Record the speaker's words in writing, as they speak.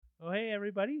So, hey,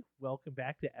 everybody, welcome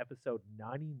back to episode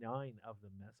 99 of the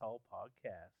Mess Hall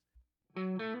Podcast.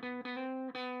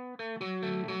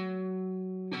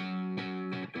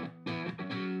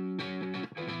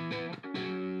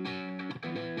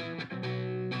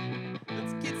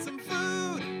 Let's get some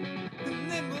food, and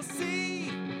then we'll see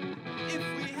if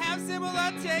we have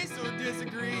similar tastes or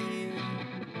disagree.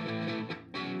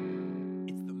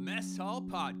 It's the Mess Hall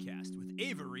Podcast with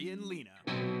Avery and Lena.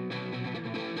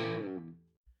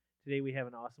 Today we have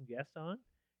an awesome guest on,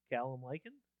 Calum,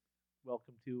 Lykan.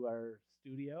 Welcome to our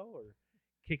studio or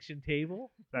kitchen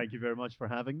table. Thank you very much for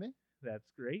having me. That's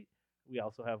great. We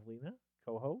also have Lena,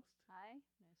 co-host. Hi,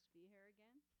 nice to be here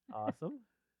again. Awesome.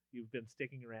 You've been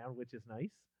sticking around, which is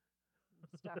nice.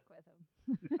 I'm stuck with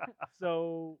him.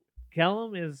 So,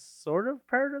 Calum is sort of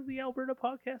part of the Alberta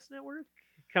Podcast Network,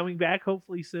 coming back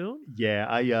hopefully soon. Yeah,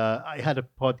 I had a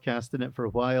podcast in it for a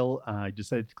while. I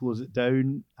decided to close it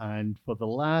down, and for the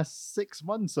last 6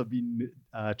 months, I've been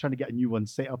trying to get a new one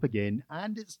set up again,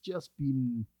 and it's just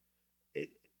been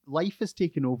life has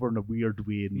taken over in a weird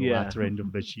way in the latter end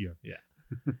of this year.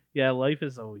 Yeah, life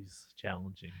is always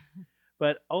challenging.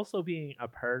 But also being a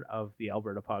part of the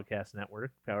Alberta Podcast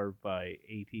Network, powered by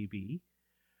ATB,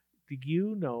 do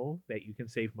you know that you can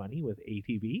save money with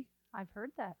ATB? I've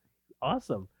heard that.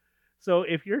 Awesome. So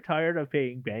if you're tired of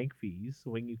paying bank fees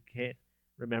when you can't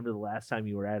remember the last time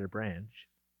you were at a branch,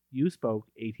 you spoke,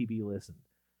 ATB listened.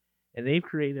 And they've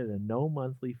created a no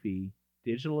monthly fee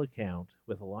digital account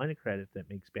with a line of credit that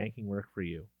makes banking work for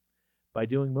you. By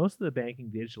doing most of the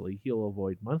banking digitally, you'll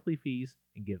avoid monthly fees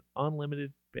and get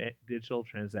unlimited digital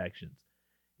transactions.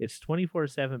 It's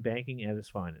 24/7 banking at its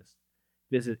finest.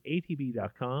 Visit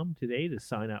atb.com today to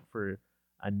sign up for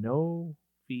a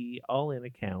no-fee all-in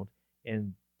account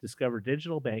and discover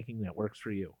digital banking that works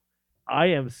for you. I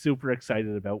am super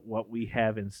excited about what we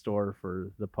have in store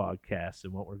for the podcast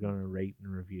and what we're going to rate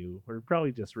and review. Or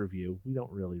probably just review. We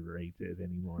don't really rate it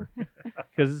anymore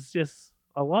because it's just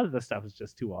a lot of the stuff is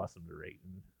just too awesome to rate.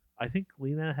 And I think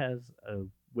Lena has a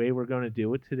way we're going to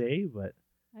do it today, but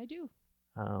I do.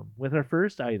 with our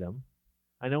first item,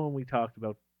 I know when we talked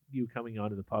about you coming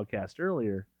onto the podcast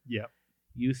earlier,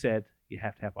 you said you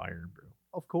have to have Iron Brew.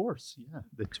 Of course, yeah.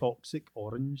 The toxic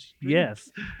orange drink. Yes.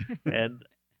 And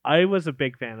I was a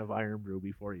big fan of Iron Brew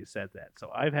before you said that. So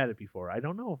I've had it before. I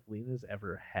don't know if Lena's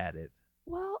ever had it.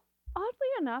 Well, oddly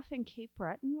enough, in Cape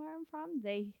Breton, where I'm from,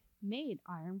 they made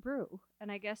Iron Brew. And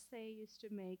I guess they used to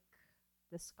make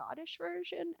the Scottish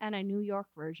version and a New York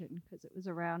version because it was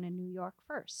around in New York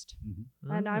first.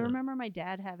 Mm-hmm. And I remember my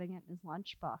dad having it in his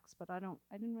lunchbox, but I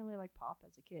didn't really like pop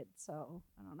as a kid, so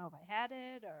I don't know if I had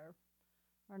it or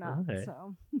not. Okay.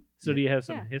 So do you have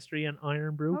some Yeah. history on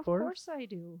Iron Brew Of for us? course I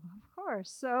do. Of course.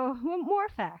 So more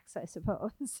facts, I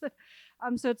suppose.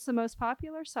 So it's the most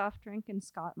popular soft drink in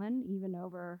Scotland, even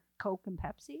over Coke and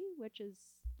Pepsi, which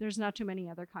is there's not too many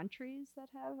other countries that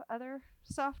have other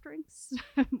soft drinks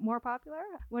more popular.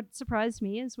 What surprised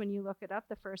me is when you look it up,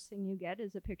 the first thing you get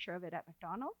is a picture of it at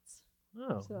McDonald's.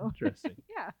 Oh, So- interesting.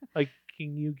 Yeah. Like,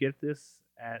 can you get this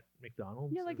at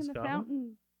McDonald's? Yeah, like in the Scotland?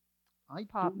 fountain I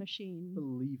pop don't machine.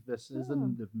 believe this is Oh.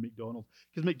 in the McDonald's.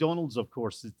 Because McDonald's, of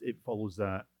course, it follows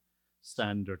that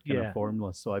standard kind Yeah. of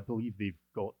formula. So I believe they've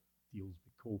got deals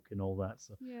with Coke and all that.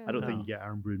 So Yeah. I don't think No. you get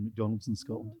Iron Brew in McDonald's in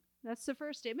Scotland. That's the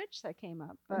first image that came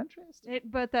up. But Interesting.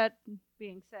 But that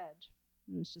being said,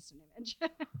 it was just an image.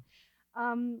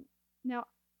 Now,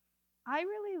 I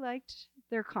really liked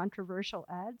their controversial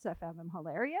ads. I found them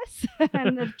hilarious.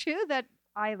 And the two that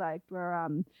I liked were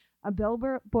a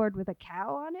billboard with a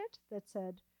cow on it that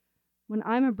said, "When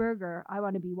I'm a burger, I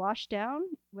want to be washed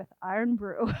down with Iron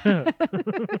Brew."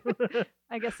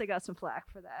 I guess I got some flack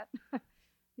for that.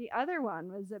 The other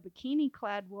one was a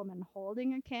bikini-clad woman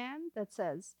holding a can that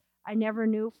says, "I never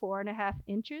knew 4.5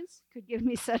 inches could give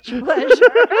me such pleasure."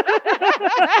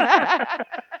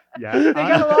 Yeah. I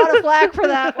got a lot of flack for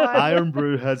that one. Iron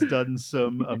Brew has done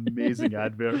some amazing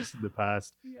adverts in the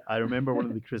past. Yeah. I remember one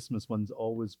of the Christmas ones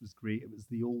always was great. It was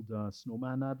the old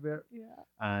snowman advert. Yeah.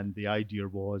 And the idea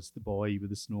was the boy with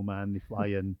the snowman, they fly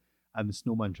in, and the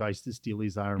snowman tries to steal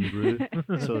his Iron Brew.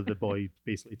 So the boy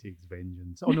basically takes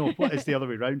vengeance. Oh, no, it's the other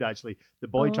way around, actually. The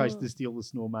boy tries to steal the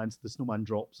snowman, so the snowman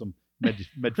drops him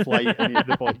mid-flight, and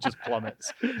the boy just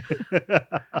plummets.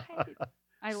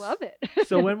 I love it.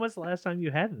 So when was the last time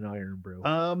you had an Iron Brew?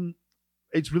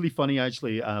 It's really funny,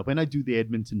 actually. When I do the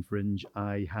Edmonton Fringe,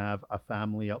 I have a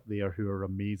family up there who are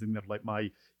amazing. They're like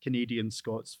my Canadian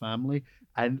Scots family.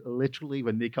 And literally,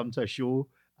 when they come to a show,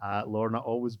 Lorna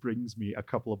always brings me a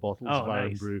couple of bottles of Iron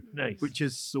nice. Brew, Nice. which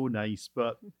is so nice.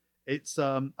 But it's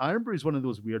Iron Brew is one of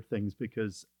those weird things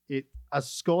because it a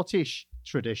Scottish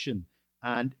tradition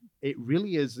And it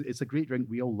really is, it's a great drink.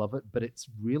 We all love it, but it's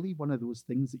really one of those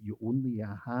things that you only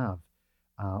have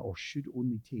or should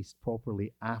only taste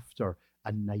properly after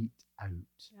a night out.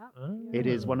 Yep. It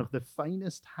is one of the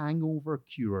finest hangover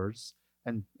cures.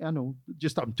 And I know,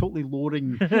 I'm totally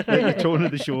lowering the tone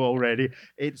of the show already.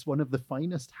 It's one of the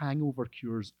finest hangover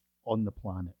cures on the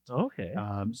planet. Okay.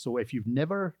 So if you've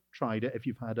never tried it, if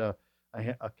you've had a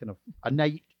kind of a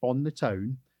night on the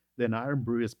town, then Iron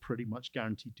Brew is pretty much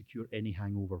guaranteed to cure any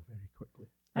hangover very quickly.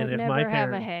 And I've if never my have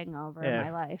a parent- hangover Yeah.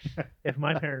 in my life. If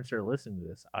my parents are listening to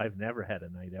this, I've never had a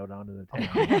night out onto the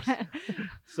town.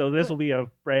 So this will be a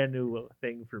brand new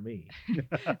thing for me.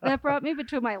 That brought me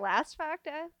to my last fact,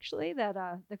 actually, that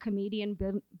the comedian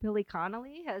Billy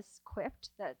Connolly has quipped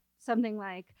that something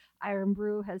like Iron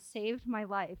Brew has saved my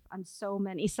life on so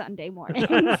many Sunday mornings.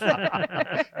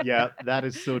 Yeah, that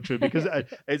is so true because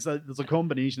there's a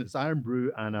combination. It's Iron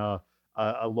Brew and a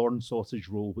Lorne sausage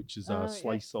roll, which is a Oh, yeah.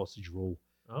 sliced sausage roll.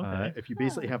 Okay. If you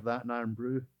basically Oh. have that in Iron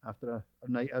Brew after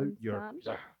a night out, It's you're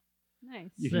done.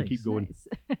 Nice. you can keep going.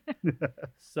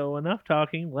 So enough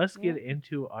talking. Let's get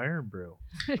into Iron Brew.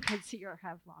 Because you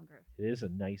have longer. It is a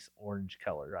nice orange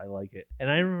color. I like it. And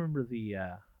I remember the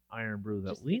Iron Brew that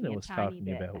Just give me Lena a was tiny talking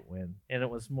bit. about and it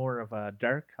was more of a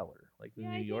dark color, like the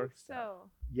Yeah, New I York think style.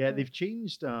 so. Yeah, Right. they've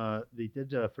changed. They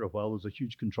did for a while. There was a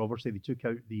huge controversy. They took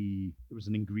out there was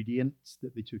an ingredient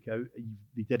that they took out.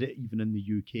 They did it even in the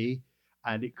UK,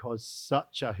 and it caused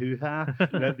such a hoo-ha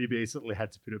that they basically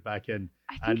had to put it back in.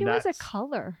 I And think it was a that's-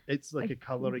 color. It's like I a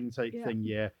colouring type yeah. thing,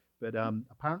 yeah. But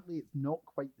apparently it's not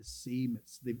quite the same.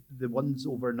 It's the ones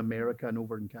over in America and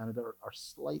over in Canada are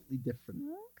slightly different.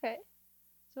 Okay.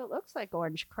 So it looks like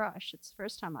Orange Crush. It's the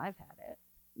first time I've had it.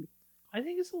 I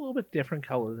think it's a little bit different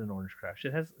color than Orange Crush.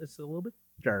 It's a little bit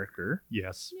darker.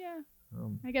 Yes. Yeah.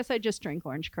 Um, I guess I just drink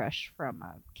Orange Crush from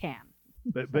a can.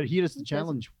 But here is the It doesn't-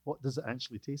 challenge. What does it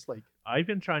actually taste like? I've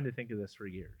been trying to think of this for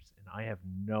years, and I have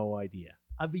no idea.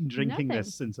 I've been drinking Nothing.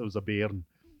 this since I was a bairn,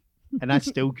 and I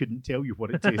still couldn't tell you what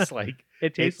it tastes like.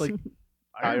 It tastes It's like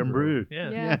Iron Brew. Yeah.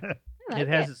 Yeah. I like It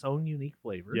has its own unique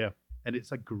flavor. Yeah. And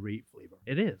it's a great flavor.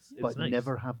 It is. It's But nice.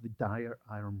 never have the Diet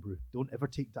Iron Brew. Don't ever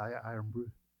take Diet Iron Brew.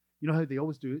 You know how they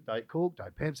always do it? Diet Coke,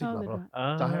 Diet Pepsi, Oh, blah they blah. don't.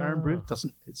 Diet Iron Brew Oh.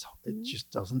 it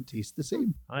just doesn't taste the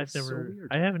same. I've It's so never. weird.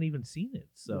 I haven't even seen it.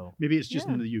 So Maybe it's just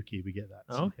Yeah. in the UK we get that.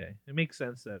 oh, okay, it makes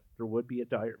sense that there would be a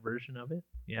diet version of it.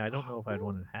 Yeah, I don't know if I'd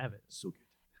want to have it. So good.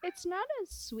 It's not as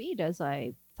sweet as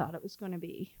I thought it was going to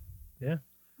be. Yeah.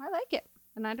 I like it.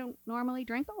 And I don't normally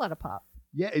drink a lot of pop.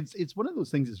 Yeah, it's one of those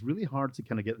things. It's really hard to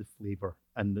kind of get the flavor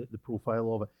and the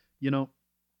profile of it,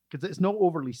 because it's not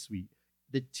overly sweet.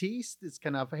 The taste is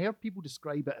kind of. I heard people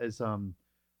describe it as some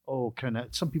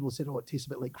people said, it tastes a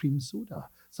bit like cream soda.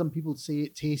 Some people say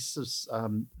it tastes as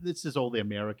this is all the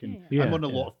American. Yeah, I'm on a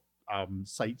yeah. lot of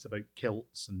sites about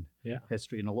kilts and Yeah.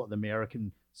 history, and a lot of the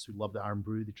Americans who love the Iron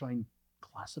Brew, they try and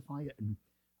classify it, and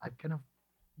I've kind of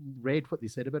read what they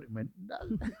said about it and went, no,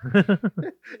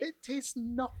 it tastes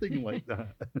nothing like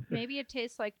that. Maybe it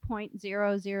tastes like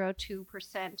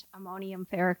 0.002% ammonium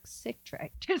ferric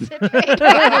citrate. I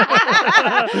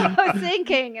was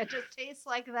thinking it just tastes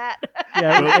like that.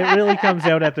 Yeah, it really comes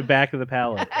out at the back of the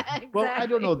palate. Well, I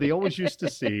don't know. Exactly. They always used to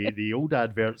say, the old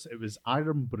adverts, it was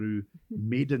Iron Brew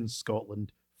made in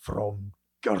Scotland from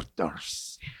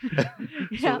girders.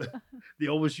 Yeah. So they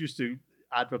always used to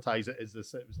advertise it as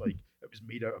this. It was like it was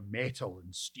made out of metal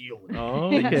and steel and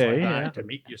Oh, things like okay, that yeah. to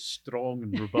make you strong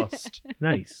and robust.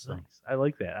 Nice, So- nice. I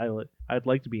like that. I'd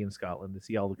like to be in Scotland to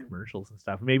see all the commercials and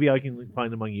stuff. Maybe I can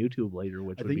find them on YouTube later,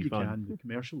 which I would think be you fun. can. The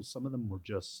commercials, some of them were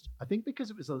just. I think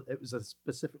because it was a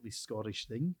specifically Scottish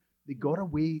thing, they got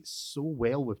away so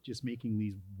well with just making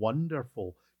these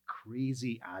wonderful,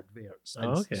 crazy adverts, and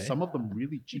Okay. some of them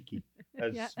really cheeky,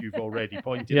 as Yeah. you've already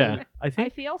pointed Yeah, out. I I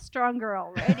think feel stronger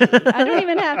already. I don't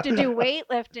even have to do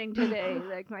weightlifting today,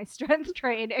 like my strength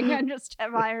training. I just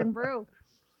have Iron Brew.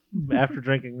 after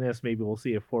drinking this, maybe we'll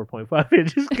see if 4.5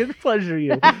 inches can pleasure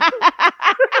you.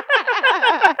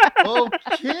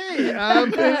 Okay.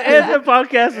 And the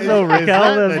podcast is over.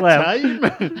 Calum has left. Time?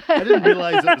 I didn't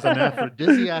realize it was an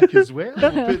aphrodisiac as well.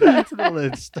 We'll put that to the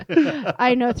list.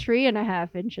 I know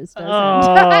 3.5 inches doesn't.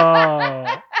 Oh.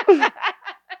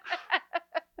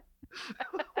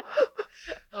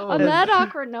 On that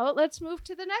awkward note, let's move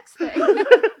to the next thing.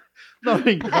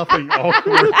 nothing awkward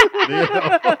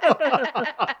there.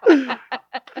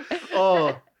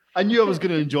 Oh, I knew I was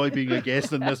going to enjoy being a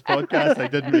guest in this podcast. I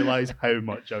didn't realize how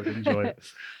much I would enjoy it.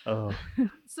 Oh,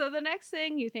 So the next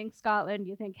thing, you think Scotland,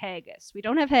 you think haggis. We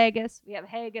don't have haggis. We have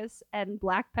haggis and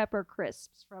black pepper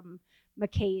crisps from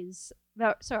Mackay's.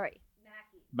 No, sorry,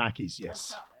 Mackey's,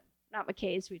 yes. not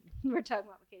McKay's. We were talking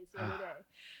about McKay's the other day.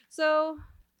 So,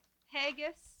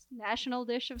 haggis, national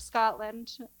dish of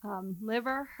Scotland,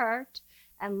 liver, heart,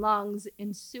 and lungs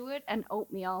in suet and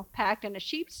oatmeal packed in a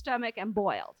sheep's stomach and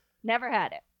boiled. Never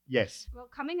had it. Yes. Well,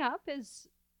 coming up is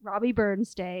Robbie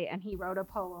Burns Day, and he wrote a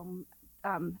poem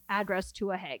addressed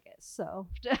to a haggis.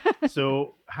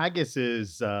 So haggis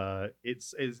is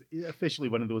it's officially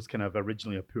one of those kind of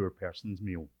originally a poor person's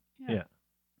meal. Yeah.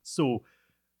 So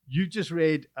you just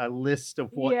read a list of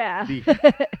what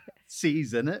the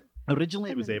says in it.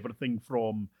 Originally, it was everything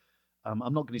from I'm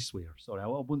not going to swear. Sorry, I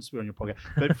won't swear on your podcast.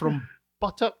 But from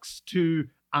buttocks to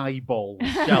eyeballs,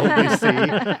 shall we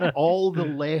say, all the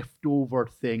leftover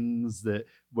things that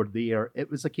were there. It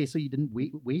was a case of you didn't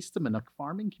waste them in a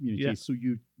farming community, so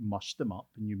you mushed them up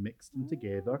and you mixed them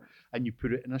together and you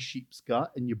put it in a sheep's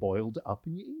gut and you boiled it up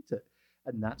and you ate it.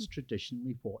 And that's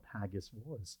traditionally what haggis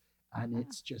was. And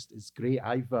it's great.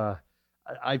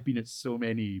 I've been at so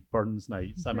many Burns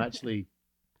nights. I'm actually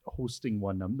hosting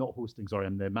one. I'm not hosting, sorry.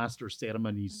 I'm the master of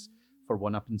ceremonies for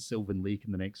one up in Sylvan Lake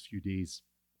in the next few days.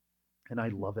 And I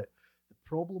love it. The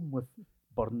problem with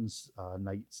Burns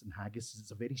nights and haggis is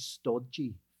it's a very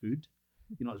stodgy food.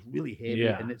 You know, it's really heavy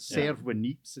and it's served with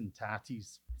neeps and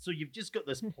tatties. So you've just got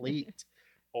this plate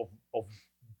of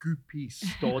goopy,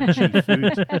 stodgy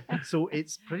food. So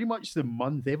it's pretty much the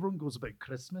month. Everyone goes about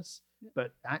Christmas,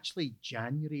 but actually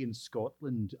January in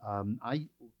Scotland,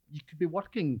 you could be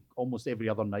working almost every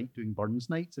other night doing Burns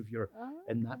nights if you're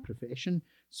in that profession.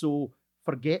 So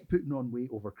forget putting on weight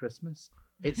over Christmas.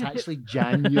 It's actually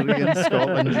January in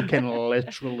Scotland. You can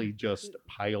literally just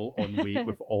pile on weight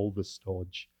with all the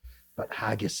stodge. But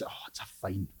haggis, it's a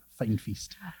fine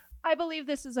feast. I believe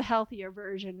this is a healthier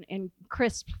version in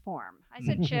crisp form. I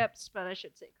said chips, but I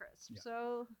should say crisp. Yeah.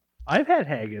 So I've had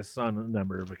haggis on a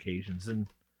number of occasions, and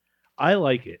I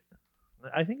like it.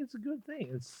 I think it's a good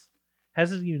thing. It's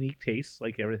has a unique taste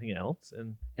like everything else.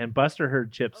 And Buster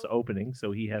heard Chip's opening,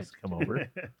 so he has to come over.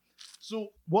 So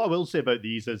what I will say about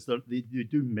these is that they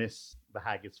do miss the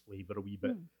haggis flavour a wee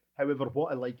bit. However,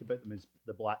 what I like about them is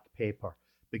the black pepper.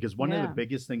 Because one of the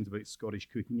biggest things about Scottish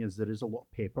cooking is there is a lot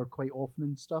of pepper quite often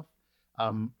and stuff.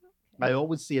 I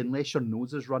always say, unless your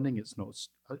nose is running, it's not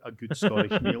a good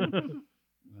Scottish meal.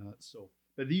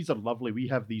 But these are lovely. We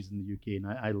have these in the UK, and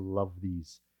I love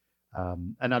these.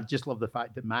 And I just love the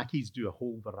fact that Mackey's do a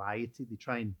whole variety. They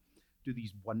try and do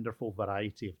these wonderful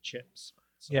variety of chips.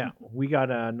 So, yeah, we got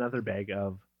another bag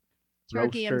of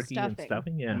turkey roast turkey and and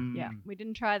stuffing. Yeah, yeah, we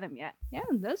didn't try them yet. Yeah,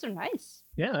 those are nice.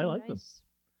 Yeah, I like them.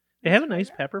 They have a nice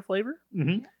pepper flavor,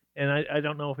 and I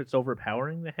don't know if it's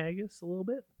overpowering the haggis a little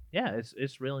bit. Yeah,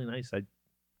 it's really nice. I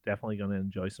definitely going to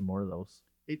enjoy some more of those.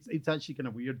 It's actually kind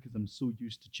of weird because I'm so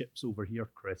used to chips over here,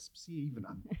 crisps. See, even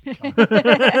I'm.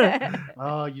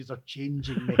 Yous are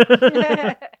changing me.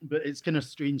 But it's kind of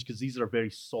strange because these are a very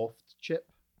soft chip.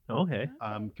 Okay.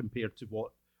 Compared to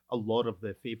what a lot of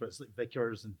the favourites like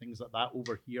Vickers and things like that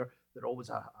over here, they're always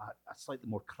a slightly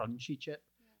more crunchy chip.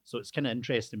 So it's kind of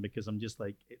interesting because I'm just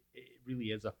like, it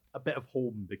really is a bit of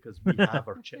home because we have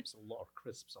our chips a lot, our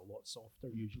crisps a lot softer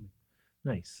usually.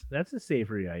 Nice. That's a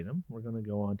savory item. We're going to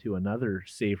go on to another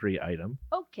savory item.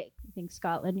 Oatcake. You think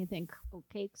Scotland, you think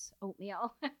oatcakes,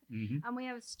 oatmeal. And we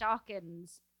have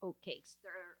Stockins oatcakes.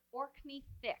 They're Orkney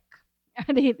thick.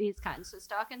 These kinds. So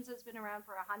Stockins has been around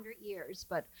for 100 years,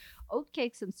 but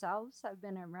oatcakes themselves have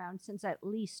been around since at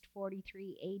least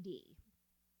 43 AD.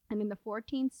 And in the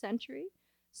 14th century,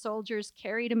 soldiers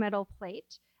carried a metal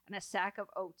plate and a sack of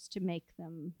oats to make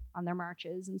them on their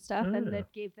marches and stuff, and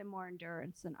that gave them more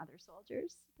endurance than other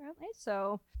soldiers, apparently.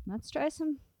 So let's try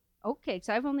some oatcakes.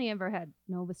 I've only ever had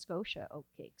Nova Scotia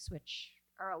oatcakes, which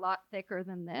are a lot thicker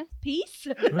than this piece.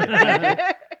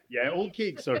 Yeah,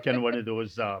 oatcakes are kind of one of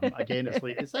those. Again,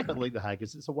 it's like a bit like the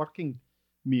haggis. It's a working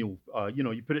meal.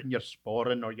 You put it in your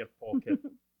sporran or your pocket.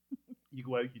 You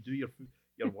go out, you do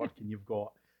your work, and you've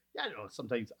got. Yeah,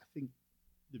 sometimes I think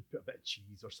they'd put a bit of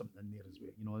cheese or something in there as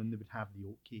well, and they would have the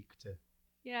oatcake to.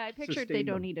 Yeah, I pictured they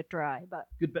don't eat it dry, but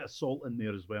good bit of salt in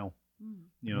there as well.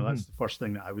 That's the first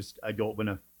thing that I got when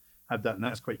I had that, and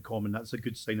that's quite common. That's a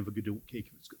good sign of a good oatcake.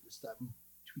 It's got that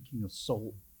tweaking of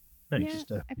salt. Nice.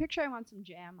 Yeah, I picture I want some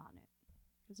jam on it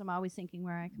because I'm always thinking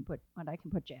what I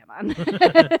can put jam on.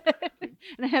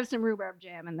 And I have some rhubarb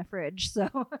jam in the fridge, so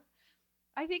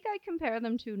I think I compare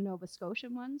them to Nova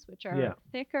Scotian ones, which are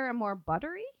thicker and more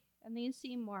buttery, and these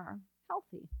seem more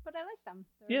healthy. But I like them.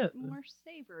 They're more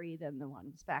savory than the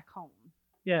ones back home.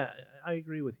 Yeah, I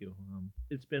agree with you.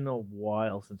 It's been a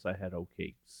while since I had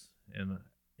oatcakes,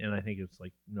 and I think it's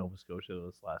like Nova Scotia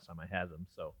was the last time I had them.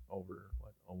 So over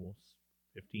almost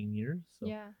 15 years. So,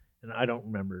 yeah. And I don't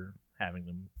remember having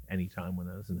them anytime when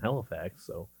I was in Halifax.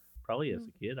 So probably as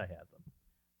a kid I had them.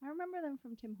 I remember them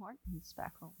from Tim Hortons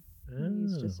back home. We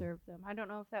used to serve them. I don't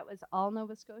know if that was all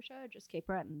Nova Scotia or just Cape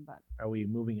Breton, but Are we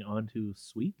moving on to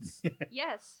sweets?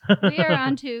 yes, we are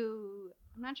on to,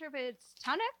 I'm not sure if it's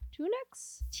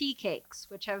tunics tea cakes,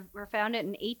 which were founded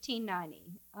in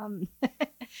 1890.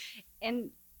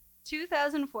 In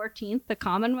 2014, the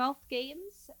Commonwealth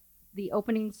Games, the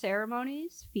opening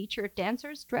ceremonies featured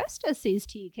dancers dressed as these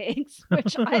tea cakes,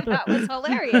 which I thought was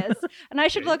hilarious. And I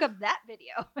should look up that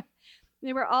video.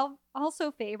 They were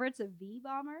also favorites of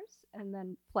V-bombers, and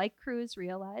then flight crews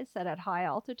realized that at high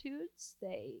altitudes,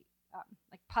 they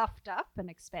puffed up and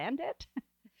expanded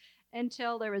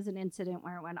until there was an incident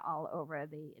where it went all over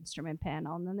the instrument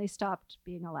panel, and then they stopped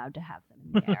being allowed to have them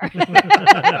in the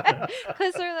air.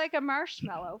 Because they're like a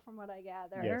marshmallow, from what I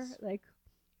gather. Yes. Like,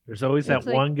 There's always that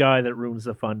one guy that ruins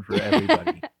the fun for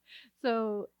everybody.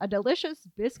 So a delicious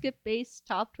biscuit base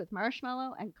topped with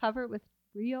marshmallow and covered with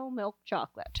real milk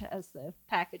chocolate, as the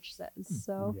package says.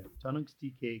 So Yeah, Tunnocks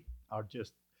tea cake are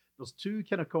just, there's two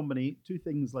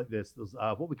things like this. There's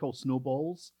what we call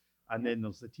snowballs, and then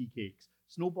there's the tea cakes.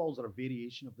 Snowballs are a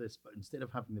variation of this, but instead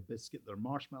of having the biscuit, they're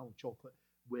marshmallow chocolate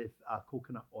with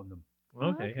coconut on them.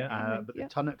 Okay, yeah. But the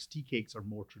Tunnocks tea cakes are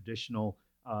more traditional.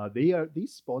 They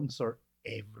sponsor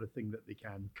everything that they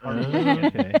can.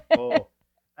 Okay.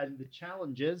 And the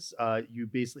challenge is, you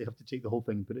basically have to take the whole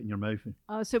thing and put it in your mouth.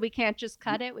 Oh, so we can't just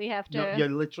cut it? We have to. No, you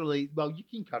literally. Well, you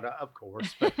can cut it, of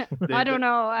course. But I don't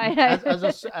know.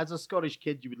 As a Scottish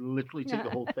kid, you would literally take the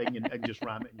whole thing and just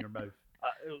ram it in your mouth.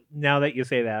 Now that you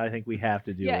say that, I think we have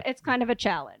to do it. Yeah, it's kind of a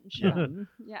challenge.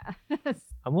 Yeah.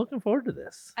 I'm looking forward to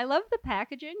this. I love the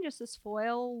packaging, just this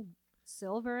foil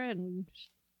silver and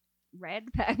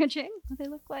red packaging. They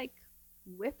look like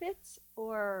Whippets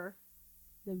or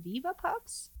the Viva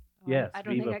Puffs. Yes, I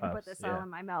don't Viva think I can put Puffs, this all in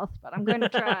my mouth, but I'm going to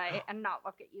try and not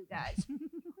look at you guys.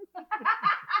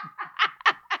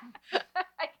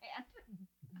 I can't.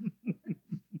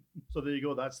 So there you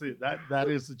go. That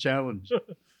is the challenge.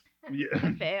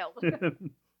 I failed.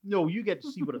 No, you get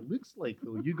to see what it looks like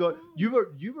though.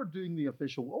 You were doing the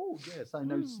official. Oh yes, I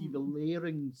now see the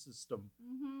layering system.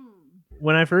 Mm-hmm.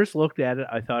 When I first looked at it,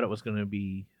 I thought it was going to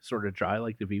be sort of dry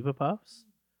like the Viva Puffs,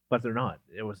 but they're not.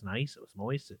 It was nice. It was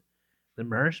moist. The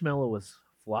marshmallow was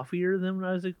fluffier than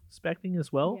I was expecting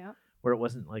as well, where it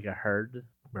wasn't like a hard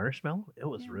marshmallow. It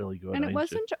was really good. And it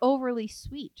wasn't overly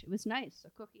sweet. It was nice. A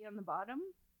cookie on the bottom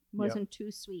wasn't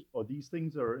too sweet. Oh, these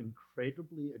things are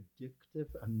incredibly addictive.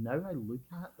 And now I look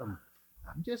at them,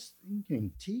 I'm just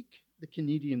thinking, take the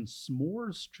Canadian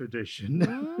s'mores tradition.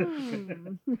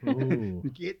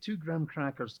 You get 2 graham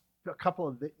crackers, a couple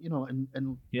of the,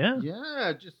 and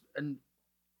just, and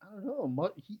I don't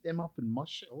know, heat them up and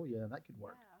mush. Oh yeah, that could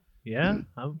work. Yeah.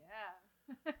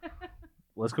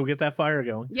 Let's go get that fire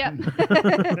going. Yeah.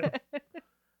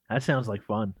 That sounds like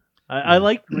fun. I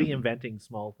like reinventing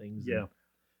small things. Yeah.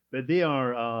 But they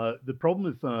are, the problem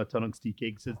with Tunnocks tea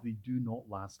cakes is they do not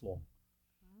last long.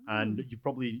 And you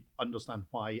probably understand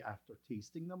why after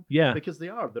tasting them. Yeah. Because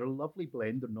they're a lovely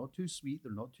blend. They're not too sweet.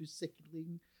 They're not too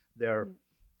sickening. They're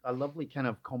a lovely kind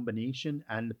of combination.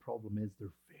 And the problem is they're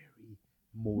very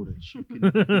Moorish. You can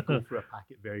go for a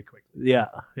packet very quickly. Yeah,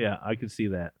 I can see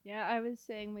that. Yeah, I was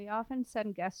saying we often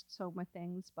send guests home with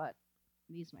things, but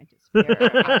these might disappear.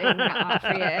 I didn't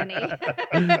offer you any.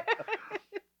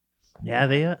 Yeah,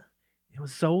 it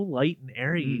was so light and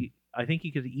airy. I think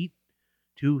you could eat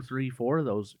 2, 3, 4 of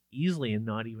those easily and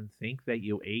not even think that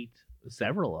you ate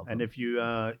several of them. And if you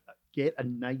get a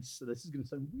nice, this is going to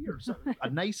sound weird, a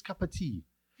nice cup of tea.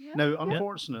 Yeah. Now,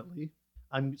 unfortunately,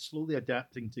 I'm slowly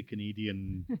adapting to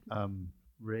Canadian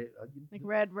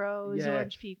red rose,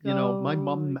 orange pekoe. My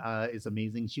mum is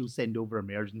amazing. She'll send over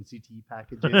emergency tea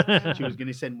packages. She was going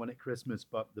to send one at Christmas,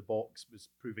 but the box was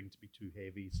proving to be too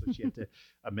heavy, so she had to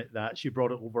admit that. She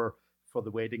brought it over for the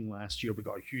wedding last year. We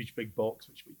got a huge big box,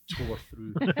 which we tore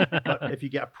through. But if you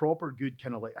get a proper good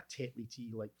kind of like a Tetley tea,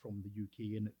 like from the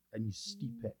UK, and you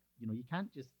steep it, you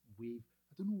can't just wave.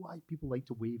 I don't know why people like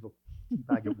to wave a tea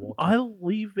bag of water. I'll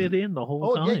leave it in the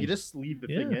whole time. Oh, yeah, you just leave the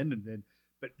thing in and then.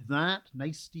 But that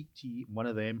nice steep tea, one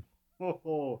of them, and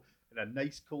a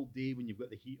nice cold day when you've got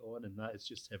the heat on, and that is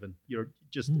just heaven.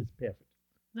 It's perfect.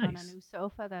 Nice. On a new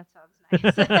sofa, that sounds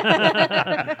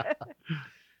nice.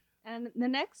 And the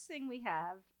next thing we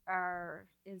have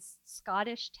is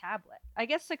Scottish tablet. I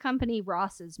guess the company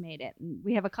Ross's made it. And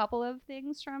we have a couple of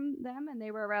things from them, and they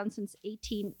were around since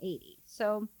 1880.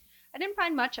 So I didn't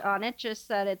find much on it, just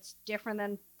that it's different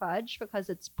than fudge because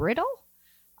it's brittle.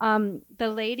 The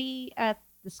lady at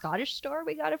the Scottish store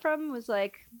we got it from was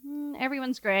like,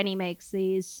 everyone's granny makes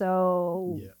these,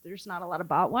 so Yeah. there's not a lot of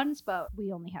bought ones, but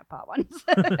we only have bought ones.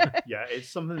 Yeah, it's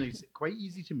something that's quite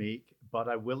easy to make, but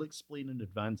I will explain in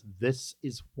advance. This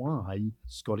is why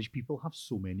Scottish people have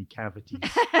so many cavities.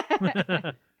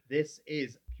 This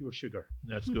is pure sugar.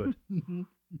 That's good.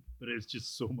 But it's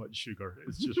just so much sugar.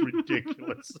 It's just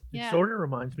ridiculous. Yeah. It sort of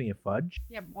reminds me of fudge,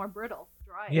 Yeah, more brittle,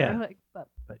 dry. Yeah. But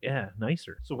but yeah,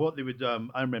 nicer. So what they would,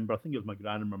 I remember, I think it was my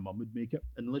gran and my mum would make it,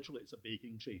 and literally it's a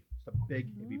baking tray. It's a big,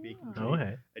 heavy baking tray. Oh,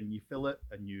 hey. And you fill it,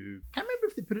 and you can't remember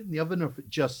if they put it in the oven or if it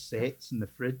just sets in the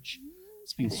fridge.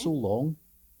 It's been so long.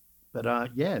 But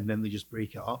yeah, and then they just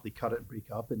break it up. They cut it and break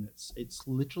it up, and it's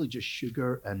literally just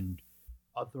sugar and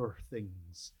other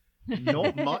things.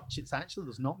 Not much. It's actually,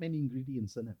 there's not many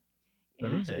ingredients in it.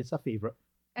 But it's a favourite.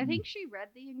 I think she read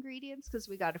the ingredients because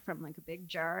we got it from like a big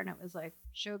jar, and it was like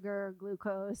sugar,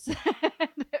 glucose,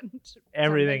 and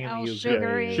Everything something in the else UK.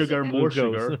 sugary. Sugar, more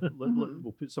Glucose. sugar.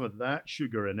 We'll put some of that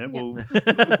sugar in it. Yeah.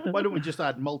 Well, why don't we just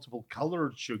add multiple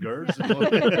coloured sugars?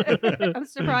 I'm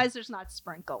surprised there's not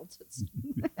sprinkled.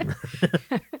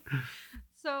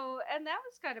 So, and that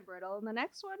was kind of brittle. And the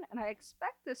next one, and I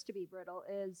expect this to be brittle,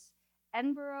 is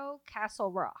Edinburgh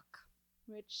Castle Rock,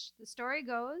 which the story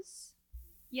goes,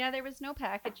 there was no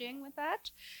packaging with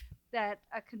that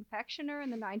a confectioner in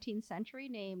the 19th century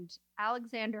named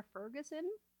Alexander Ferguson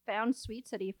found sweets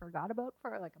that he forgot about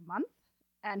for like a month,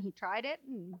 and he tried it,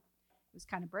 and it was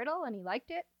kind of brittle, and he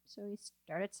liked it, so he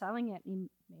started selling it, and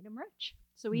he made him rich.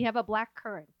 So we have a black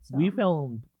currant. So. We fell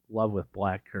in love with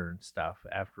blackcurrant stuff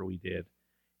after we did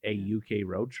a UK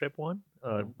road trip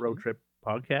road trip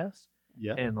podcast,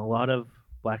 Yeah. and a lot of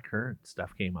blackcurrant stuff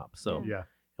came up. So Yeah.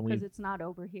 and we Because it's not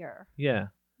over here.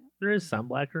 there is some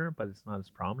blackcurrant, but it's not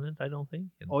as prominent, I don't think.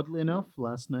 And Oddly enough,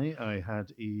 last night I had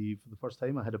for the first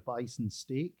time, I had a bison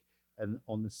steak, and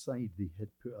on the side they had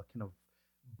put a kind of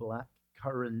black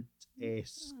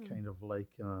currant-esque kind of like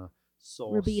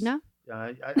sauce. Ribena?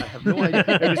 I have no idea.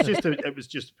 It was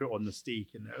just put on the steak,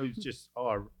 and it was just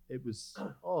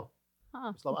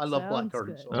Huh. it's I love black Sounds currant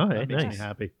good. sauce. Oh, That makes me nice.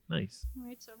 happy. nice.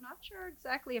 Right, so I'm not sure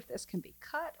exactly if this can be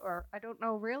cut, or I don't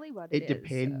know really what It is.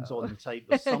 depends so. on the type.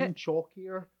 There's some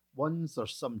chalkier ones,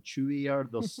 there's some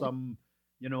chewier, there's some,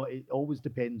 it always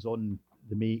depends on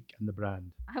the make and the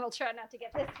brand. I will try not to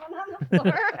get this one on the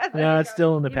floor. There No, you it's go.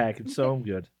 still in the package, so I'm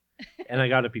good. And I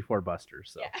got it before Buster,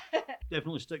 so Yeah.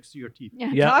 Definitely sticks to your teeth.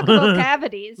 Yeah. Talk about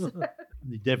cavities.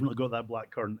 They definitely got that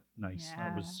black currant. Nice. Yeah.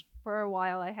 That was For a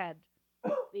while, I had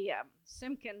the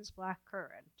Simpkins black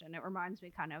currant, and it reminds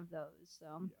me kind of those. So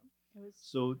it was.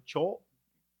 so chalk.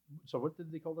 So what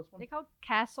did they call this one? They called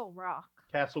Castle Rock.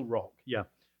 Castle Rock. Yeah.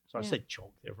 So I Yeah. said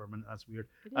chalk there for a minute. That's weird.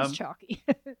 It is chalky.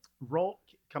 Rock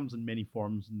comes in many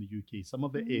forms in the UK. Some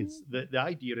of it is the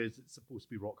idea is it's supposed to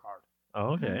be rock hard.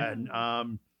 oh, okay. And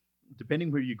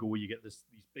depending where you go, you get these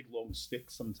big long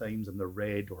sticks sometimes, and they're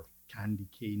red or candy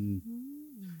cane,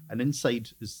 and inside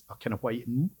is a kind of white.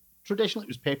 And traditionally, it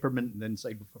was peppermint, and the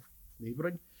inside was for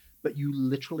flavouring. But you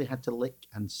literally had to lick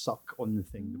and suck on the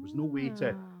thing. There was no way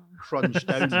to crunch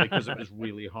down because it was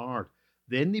really hard.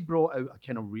 Then they brought out a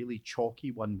kind of really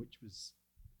chalky one, which was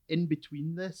in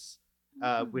between this,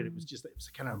 where it was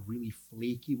a kind of really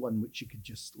flaky one, which you could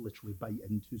just literally bite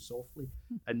into softly.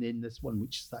 And then this one,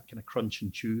 which is that kind of crunch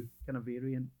and chew kind of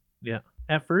variant. Yeah.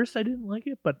 At first, I didn't like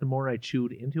it, but the more I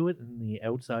chewed into it and the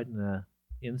outside and the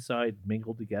inside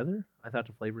mingled together, I thought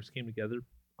the flavors came together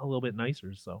a little bit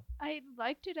nicer. So I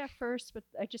liked it at first, but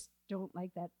I just don't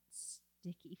like that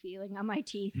sticky feeling on my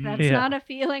teeth. That's Yeah. not a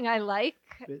feeling I like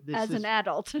But this as is, an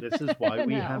adult. This is why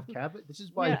we No. have cavities. This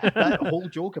is why Yeah. that whole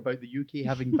joke about the UK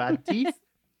having bad teeth,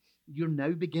 you're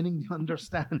now beginning to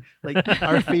understand. Like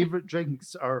our favorite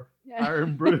drinks are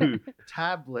Iron Brew,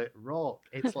 Tablet, Rock.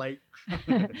 It's like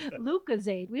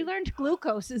Lucozade. We learned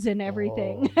glucose is in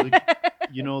everything.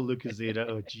 Oh, Lucozade.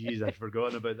 Oh, geez, I'd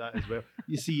forgotten about that as well.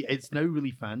 You see, it's now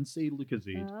really fancy,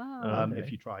 Lucozade. Oh.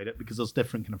 If you tried it, because there's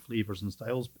different kind of flavors and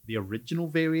styles. But the original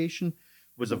variation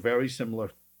was a very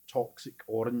similar toxic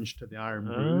orange to the Iron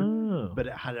Brew, oh. but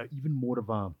it had even more of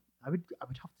a, I would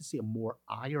have to say, a more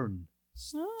iron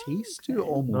Oh, taste to it okay.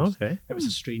 almost. Okay. It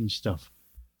was strange stuff.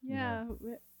 Yeah,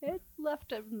 it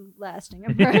left a lasting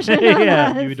impression. Yeah,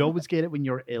 on us. You would always get it when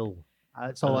you're ill.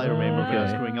 That's all I remember when I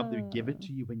was Okay. growing up. They would give it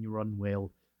to you when you were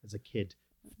unwell as a kid,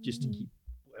 just to Mm. keep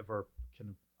whatever kind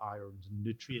of irons and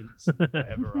nutrients and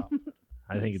whatever up.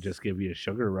 I think it just give you a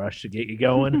sugar rush to get you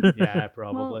going. Yeah,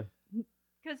 probably.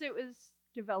 Because it was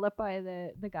developed by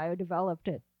the guy who developed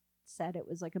it, said it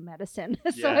was like a medicine.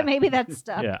 Yeah. So maybe that's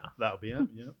stuff. Yeah. That'll be it.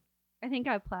 Yeah. I think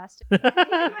I have plastic. There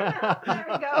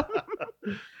we go.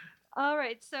 All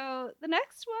right. So the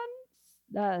next one,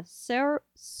 sour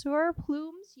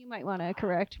plumes. You might want to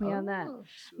correct me on that. Oh,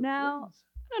 Now,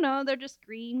 I don't know, they're just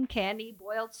green candy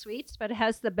boiled sweets, but it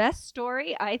has the best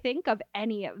story, I think, of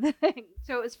any of them.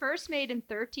 So it was first made in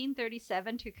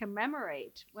 1337 to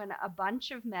commemorate when a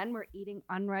bunch of men were eating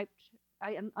unripened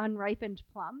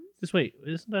plums. Just wait,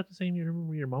 isn't that the same year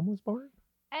your mom was born?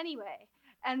 Anyway,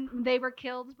 and they were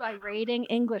killed by raiding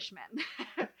Englishmen.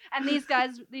 And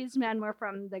these men were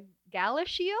from the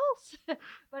Galashiels.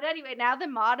 But anyway, now the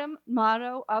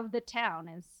motto of the town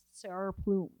is Sour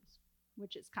Plumes,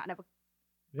 which is kind of a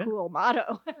cool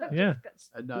motto. Yeah.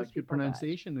 And good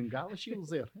pronunciation and Galashiels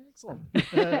there. Excellent.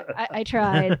 I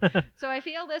tried. So I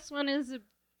feel this one is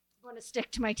going to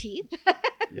stick to my teeth.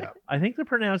 Yeah. I think the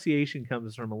pronunciation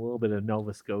comes from a little bit of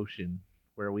Nova Scotian,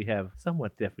 where we have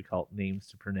somewhat difficult names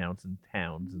to pronounce in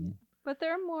towns. And But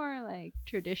they're more like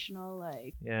traditional,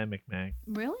 like Micmac.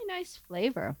 really nice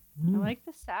flavor. I like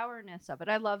the sourness of it.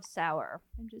 I love sour.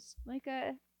 And just like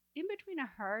in between a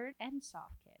hard and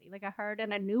soft candy, like a hard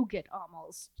and a nougat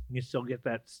almost. You still get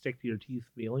that stick to your teeth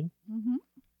feeling. Mm-hmm.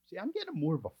 See, I'm getting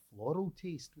more of a floral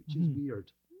taste, which is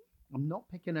weird. I'm not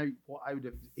picking out what I would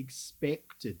have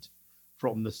expected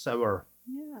from the sour.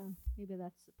 Yeah, maybe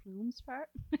that's the plumes part.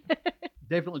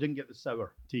 Definitely didn't get the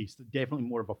sour taste. Definitely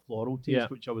more of a floral taste,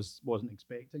 which I wasn't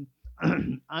expecting.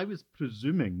 I was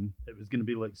presuming it was going to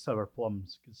be like sour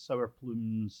plums, because sour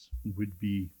plumes would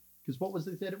be. Because what was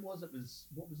they said it was? It was,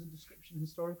 what was the description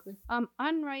historically?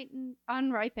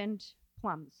 Unripened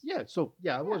plums. Yeah, so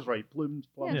I was right. Plums.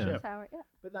 Yeah, sour. Yeah.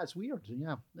 But that's weird.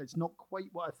 Yeah, it's not quite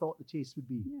what I thought the taste would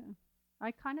be. Yeah,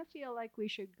 I kind of feel like we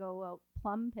should go out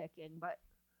plum picking, but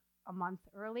a month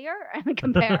earlier and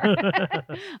compare.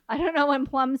 I don't know when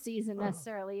plum season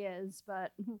necessarily is,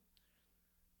 but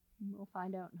we'll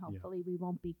find out, and hopefully we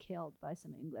won't be killed by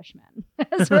some Englishmen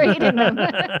as we're eating them.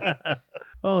 I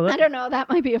don't know. That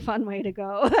might be a fun way to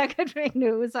go. That could make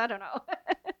news. I don't know.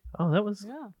 That was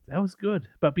good.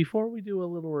 But before we do a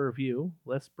little review,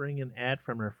 let's bring an ad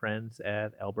from our friends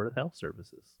at Alberta Health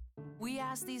Services. We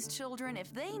asked these children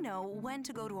if they know when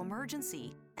to go to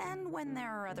emergency and when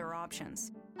there are other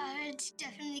options. I would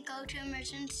definitely go to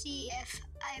emergency if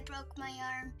I broke my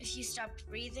arm. If you stopped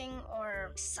breathing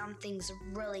or something's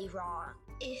really wrong.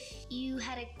 If you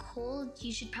had a cold,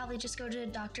 you should probably just go to a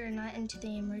doctor and not into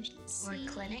the emergency or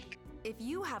clinic. If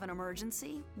you have an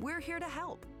emergency, we're here to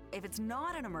help. If it's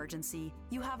not an emergency,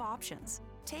 you have options.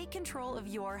 Take control of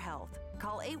your health.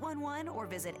 Call 811 or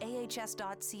visit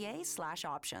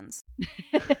ahs.ca/options.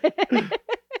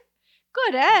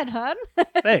 Good ad, hon.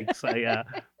 Thanks. I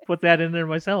put that in there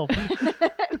myself.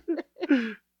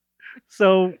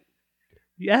 So,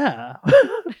 yeah.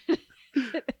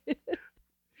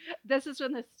 This is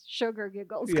when the sugar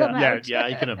giggles come out. Yeah,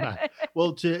 I can imagine.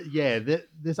 Well,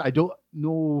 this I don't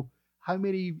know how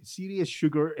many serious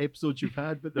sugar episodes you've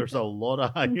had, but there's a lot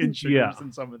of high-end sugars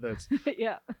in some of this.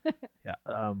 Yeah.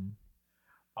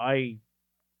 I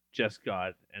just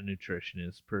got a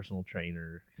nutritionist, personal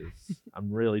trainer, because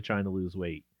I'm really trying to lose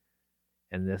weight,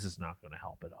 and this is not going to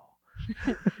help at all.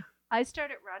 I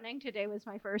started running. Today was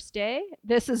my first day.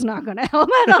 This is not going to help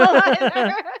at all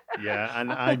either. Yeah,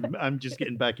 and I'm just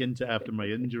getting back into after my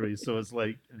injury, so it's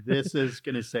like this is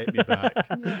going to set me back.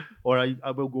 Yeah. Or I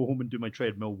will go home and do my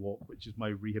treadmill walk, which is my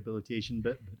rehabilitation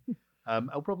bit.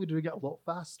 I'll probably do it a lot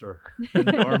faster than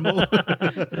normal.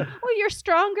 Well, you're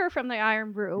stronger from the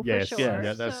Iron Brew, yes, for sure.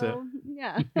 Yeah, that's it.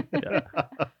 Yeah.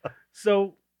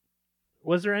 So,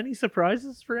 was there any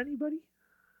surprises for anybody?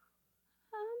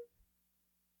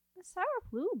 The sour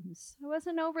plumes. I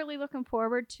wasn't overly looking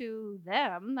forward to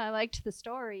them. I liked the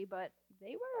story, but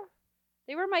they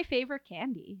were my favorite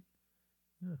candy.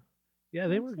 Yeah,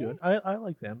 they were good. I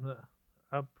like them.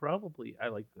 I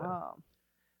like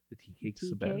the tea cakes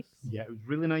the best. Yeah, it was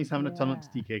really nice having a ton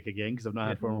of tea cake again, because I've not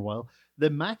had for a while. The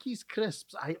Mackey's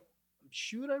crisps, I'm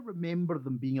sure I remember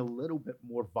them being a little bit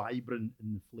more vibrant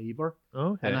in the flavor.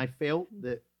 Okay. And I felt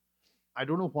that, I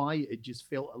don't know why, it just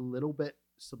felt a little bit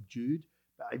subdued.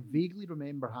 But I vaguely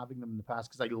remember having them in the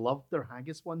past, because I loved their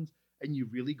haggis ones, and you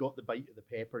really got the bite of the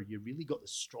pepper. You really got the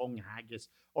strong haggis,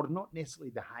 or not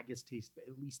necessarily the haggis taste, but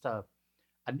at least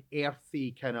an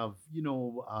earthy kind of,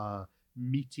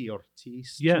 meatier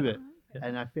taste to it. Yeah.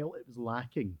 And I felt it was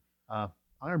lacking.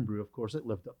 Iron Brew, of course, it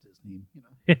lived up to its name.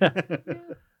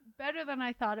 Better than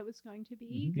I thought it was going to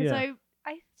be, because I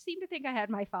seem to think I had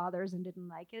my father's and didn't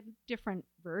like it. Different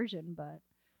version,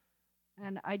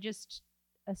 and I just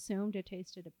assumed it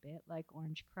tasted a bit like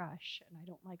Orange Crush, and I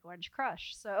don't like Orange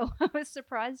Crush, so I was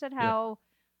surprised at how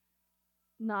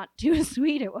not too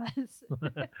sweet it was.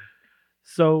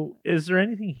 So, is there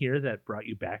anything here that brought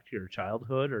you back to your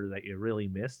childhood, or that you really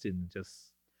missed in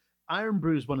just Iron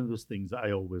Brew is one of those things that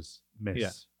I always miss.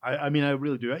 Yeah. I mean, I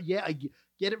really do. Yeah, I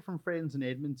get it from friends in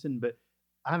Edmonton, but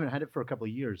I haven't had it for a couple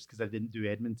of years because I didn't do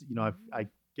Edmonton. You know, I've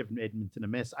given Edmonton a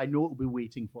miss. I know it'll be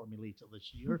waiting for me later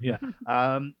this year. Yeah.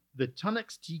 The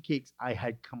Tunnocks tea cakes, I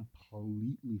had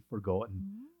completely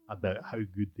forgotten about how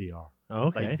good they are.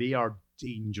 Okay. Like, they are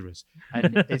dangerous.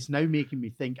 And it's now making me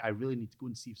think I really need to go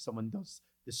and see if someone does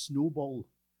the snowball.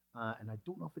 And I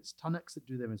don't know if it's Tunnocks that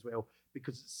do them as well,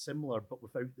 because it's similar but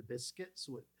without the biscuit.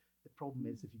 So the problem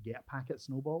is, if you get a packet of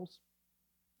snowballs,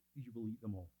 you will eat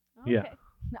them all. Yeah. Okay.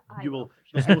 No, I You will.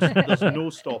 for sure. There's no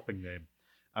stopping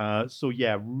them. So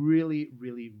yeah, really,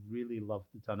 really, really love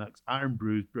the Tunnocks. Iron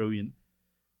Brew's brilliant.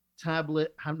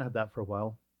 Tablet, haven't had that for a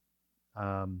while.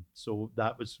 So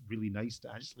that was really nice to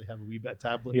actually have a wee bit of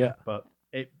tablet. Yeah. But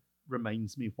it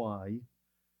reminds me why,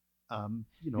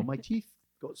 my teeth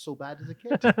got so bad as a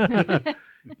kid.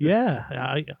 Yeah,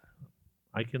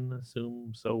 I can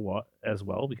assume so as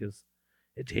well, because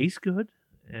it tastes good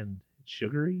and it's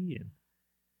sugary, and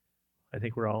I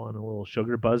think we're all on a little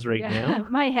sugar buzz right now.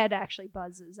 My head actually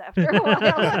buzzes after a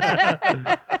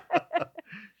while.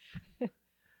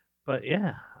 But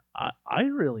yeah, I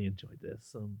really enjoyed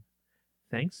this.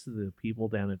 Thanks to the people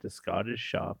down at the Scottish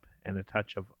shop and a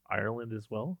touch of Ireland as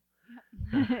well.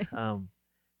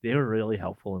 They were really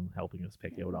helpful in helping us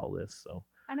pick out all this. So,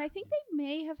 And I think they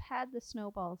may have had the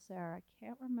snowballs there. I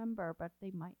can't remember, but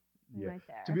they might. They're Yeah. right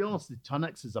there. To be honest, the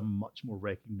Tunnocks is a much more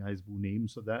recognizable name,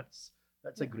 so that's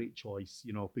a great choice,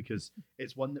 because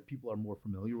it's one that people are more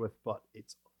familiar with, but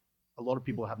it's a lot of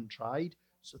people haven't tried,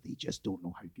 so they just don't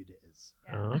know how good it is.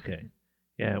 Oh, okay.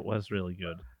 Yeah, it was really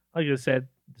good. Like I said,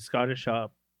 the Scottish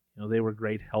shop, they were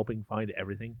great helping find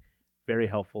everything. Very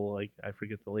helpful. Like, I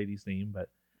forget the lady's name, but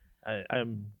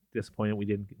I'm disappointed we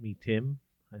didn't meet Tim.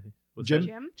 I think was Jim?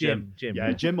 that- Jim.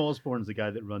 Yeah, Jim Osborne's the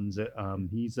guy that runs it.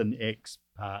 He's an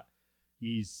expat.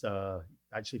 He's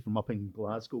actually from up in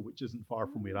Glasgow, which isn't far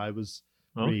from where I was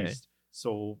Okay. raised.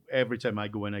 So every time I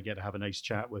go in, I get to have a nice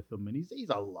chat with him, and he's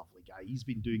a lovely guy. He's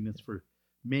been doing this for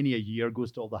many a year,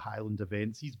 goes to all the Highland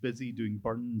events. He's busy doing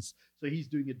burns, so he's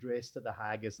doing Address to the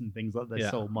Haggis and things like this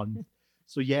Yeah. all month.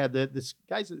 So yeah, the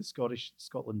guys at the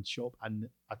Scotland shop and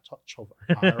a touch of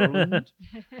Ireland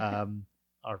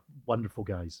are wonderful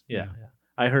guys. Yeah.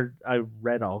 I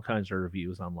read all kinds of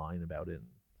reviews online about it. And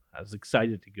I was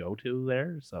excited to go to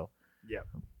there. So Yeah.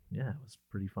 Yeah, it was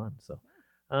pretty fun. So,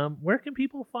 where can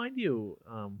people find you?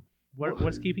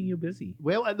 What's keeping you busy?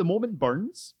 Well, at the moment,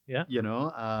 burns. Yeah.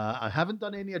 I haven't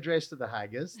done any Address to the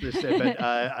Haggis this event.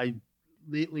 I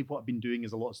lately what I've been doing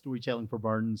is a lot of storytelling for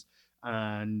Burns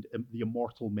and the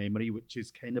Immortal Memory, which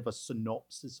is kind of a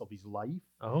synopsis of his life.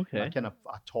 Okay. Kind of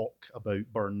a talk about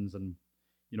Burns and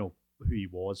who he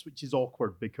was, which is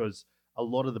awkward because a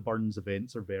lot of the Burns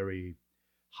events are very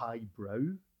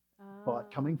highbrow.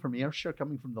 But coming from Ayrshire,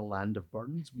 coming from the land of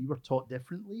Burns, we were taught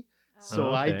differently.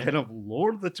 So I Okay. kind of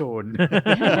lowered the tone.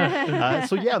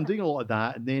 So yeah, I'm doing a lot of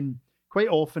that. And then quite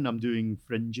often I'm doing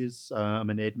fringes. I'm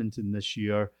in Edmonton this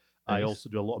year. I Nice. also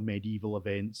do a lot of medieval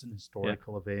events and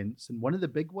historical events. And one of the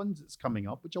big ones that's coming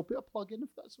up, which I'll put a plug in if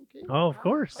that's okay. Oh, of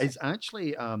course. It's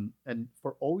actually, and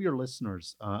for all your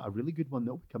listeners, a really good one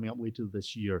that will be coming up later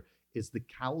this year is the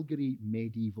Calgary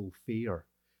Medieval Fair.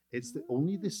 It's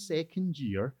only the second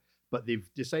year, but they've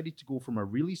decided to go from a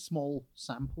really small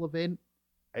sample event.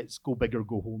 It's go big or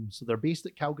go home. So they're based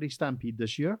at Calgary Stampede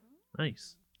this year.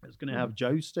 Nice. It's going to have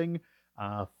jousting,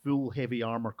 full heavy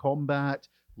armor combat,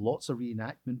 lots of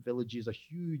reenactment villages, a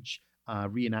huge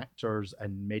reenactors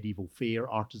and medieval fair,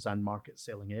 artisan market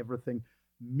selling everything.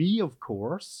 Me, of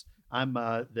course, I'm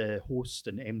the host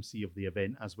and MC of the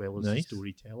event as well as Nice. the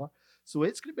storyteller. So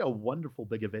it's going to be a wonderful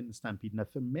big event in Stampede. And if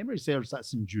memory serves,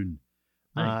 that's in June.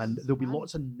 Nice. And there'll be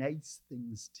lots of nice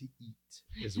things to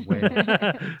eat as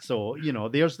well. So,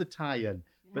 there's the tie-in.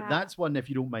 But Yeah. that's one, if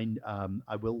you don't mind,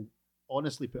 I will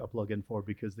honestly put a plug in for,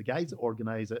 because the guys that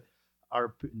organize it are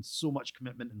putting so much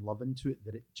commitment and love into it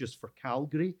that it just for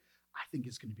Calgary, I think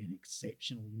it's going to be an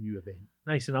exceptional new event.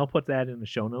 Nice. And I'll put that in the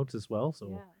show notes as well. So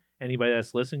Yeah. anybody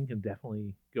that's listening can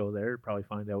definitely go there, probably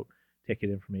find out ticket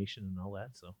information and all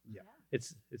that. So Yeah. it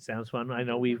sounds fun. I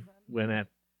know we've went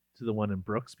to the one in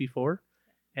Brooks before,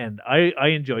 and I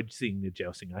enjoyed seeing the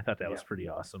jousting. I thought that was Yeah. pretty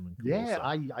awesome and cool. Yeah, so.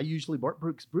 I usually work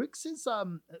Brooks. Brooks is at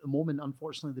the moment,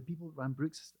 unfortunately, the people that ran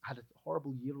Brooks had a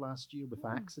horrible year last year with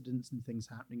accidents and things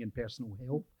happening in personal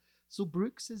health. So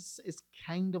Brooks is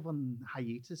kind of on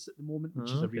hiatus at the moment,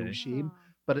 which is a real Okay. shame.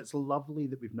 But it's lovely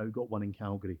that we've now got one in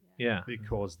Calgary, Yeah.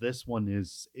 because this one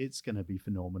it's going to be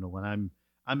phenomenal, and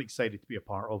I'm excited to be a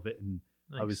part of it. And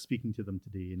I was Nice. speaking to them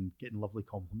today and getting lovely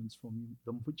compliments from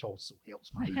them, which also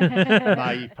helps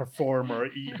my performer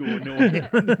ego no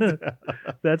end.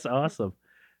 That's awesome.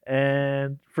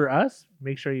 And for us,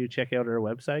 make sure you check out our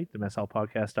website,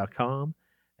 themesshallpodcast.com.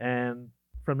 And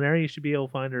from there, you should be able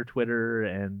to find our Twitter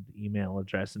and email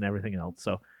address and everything else.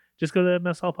 So just go to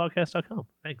messhallpodcast.com.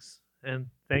 Thanks. And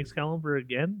thanks, Calum,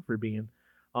 for being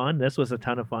on. This was a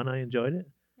ton of fun. I enjoyed it.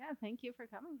 Yeah, thank you for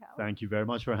coming, Cal. Thank you very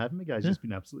much for having me, guys. Yeah. It's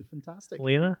been absolutely fantastic.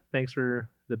 Lena, thanks for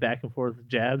the back and forth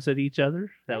jabs at each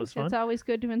other. That was fun. It's always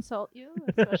good to insult you,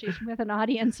 especially with an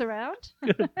audience around.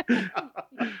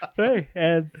 Right.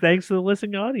 And thanks to the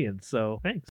listening audience. So thanks.